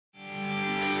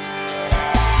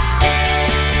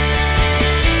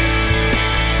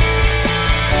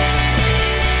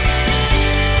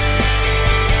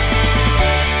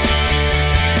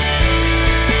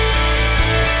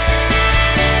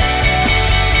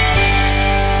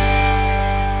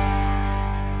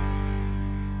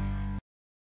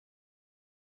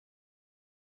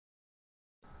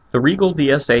The RIGOL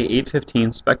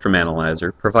DSA800 spectrum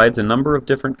analyzer provides a number of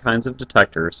different kinds of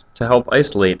detectors to help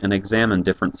isolate and examine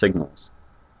different signals.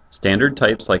 Standard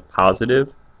types like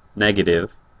positive,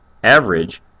 negative,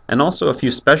 average, and also a few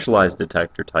specialized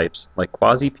detector types like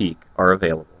quasi-peak are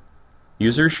available.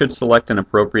 Users should select an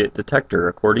appropriate detector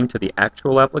according to the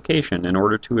actual application in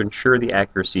order to ensure the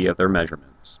accuracy of their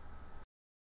measurements.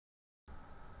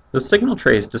 The signal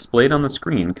trace displayed on the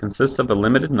screen consists of a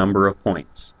limited number of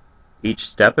points. Each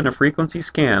step in a frequency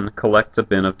scan collects a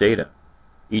bin of data.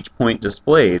 Each point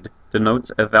displayed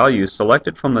denotes a value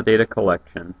selected from the data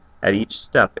collection at each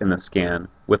step in the scan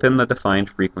within the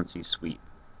defined frequency sweep.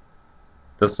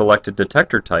 The selected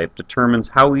detector type determines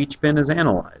how each bin is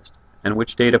analyzed and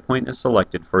which data point is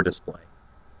selected for display.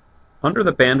 Under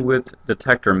the bandwidth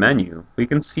detector menu, we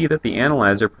can see that the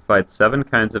analyzer provides 7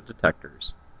 kinds of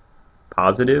detectors: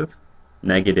 positive,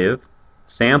 negative,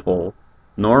 sample,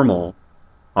 normal,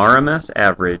 RMS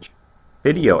average,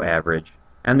 video average,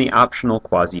 and the optional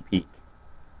quasi-peak.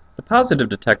 The positive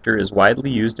detector is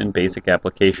widely used in basic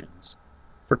applications.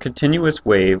 For continuous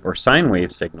wave or sine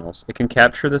wave signals, it can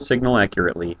capture the signal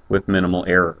accurately with minimal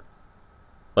error.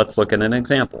 Let's look at an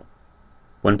example.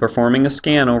 When performing a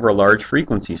scan over a large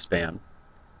frequency span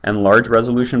and large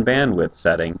resolution bandwidth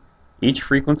setting, each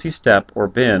frequency step or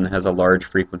bin has a large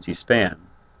frequency span.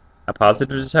 A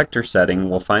positive detector setting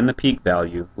will find the peak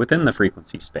value within the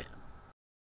frequency span.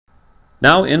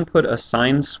 Now input a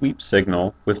sine sweep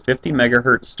signal with 50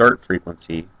 MHz start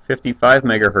frequency, 55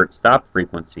 MHz stop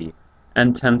frequency,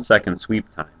 and 10-second sweep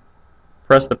time.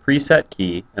 Press the preset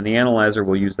key and the analyzer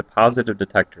will use the positive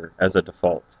detector as a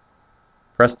default.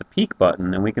 Press the peak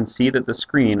button and we can see that the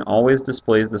screen always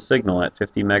displays the signal at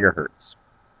 50 MHz.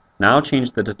 Now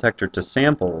change the detector to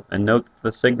sample and note that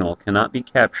the signal cannot be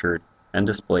captured and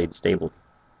displayed stably.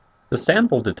 The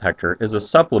sample detector is a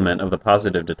supplement of the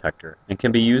positive detector and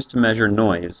can be used to measure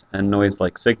noise and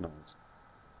noise-like signals.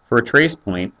 For a trace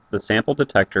point, the sample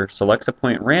detector selects a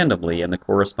point randomly in the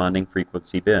corresponding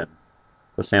frequency bin.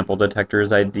 The sample detector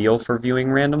is ideal for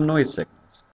viewing random noise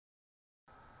signals.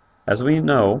 As we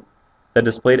know, the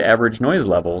displayed average noise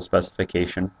level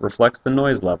specification reflects the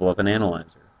noise level of an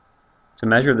analyzer. To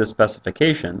measure this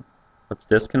specification, let's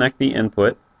disconnect the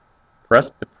input,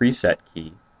 press the preset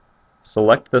key,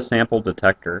 select the sample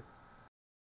detector,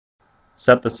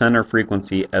 set the center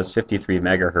frequency as 53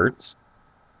 MHz,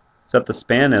 set the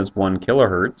span as 1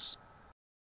 kHz,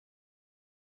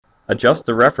 adjust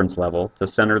the reference level to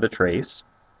center the trace,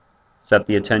 set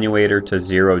the attenuator to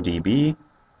 0 dB,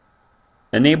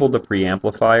 enable the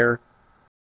preamplifier,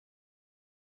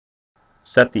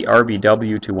 set the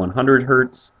RBW to 100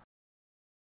 Hz,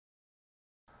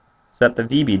 set the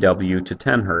VBW to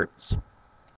 10 Hz.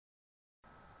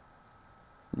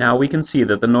 Now we can see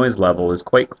that the noise level is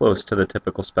quite close to the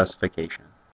typical specification.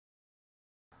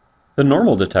 The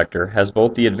normal detector has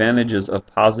both the advantages of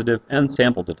positive and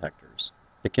sample detectors.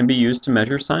 It can be used to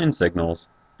measure sine signals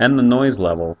and the noise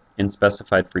level in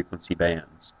specified frequency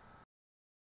bands.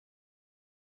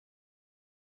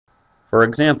 For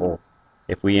example,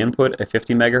 if we input a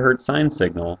 50 MHz sine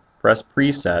signal, press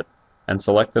preset, and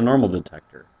select the normal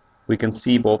detector, we can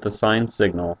see both the sine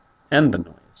signal and the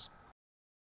noise.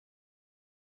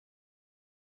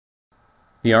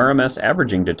 The RMS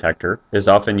averaging detector is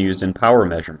often used in power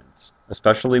measurements,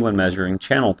 especially when measuring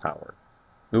channel power.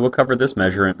 We will cover this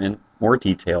measurement in more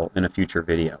detail in a future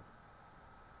video.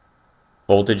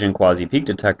 Voltage and quasi-peak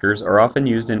detectors are often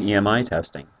used in EMI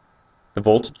testing. The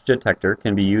voltage detector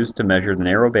can be used to measure the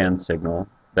narrowband signal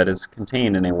that is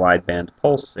contained in a wideband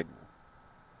pulse signal.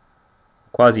 A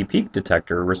quasi-peak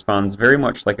detector responds very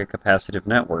much like a capacitive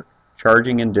network,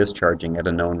 charging and discharging at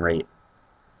a known rate.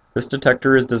 This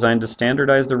detector is designed to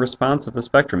standardize the response of the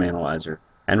spectrum analyzer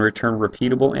and return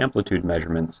repeatable amplitude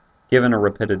measurements given a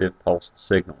repetitive pulsed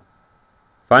signal.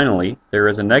 Finally, there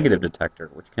is a negative detector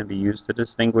which can be used to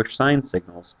distinguish sine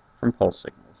signals from pulse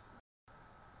signals.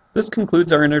 This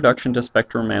concludes our introduction to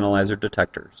spectrum analyzer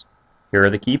detectors. Here are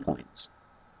the key points.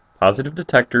 Positive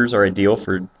detectors are ideal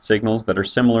for signals that are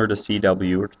similar to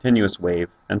CW or continuous wave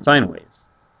and sine waves.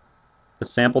 The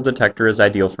sample detector is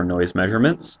ideal for noise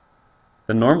measurements.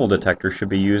 The normal detector should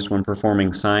be used when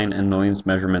performing sine and noise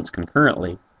measurements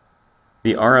concurrently.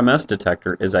 The RMS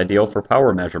detector is ideal for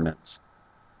power measurements.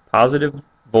 Positive,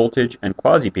 voltage, and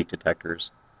quasi-peak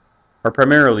detectors are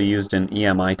primarily used in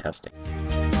EMI testing.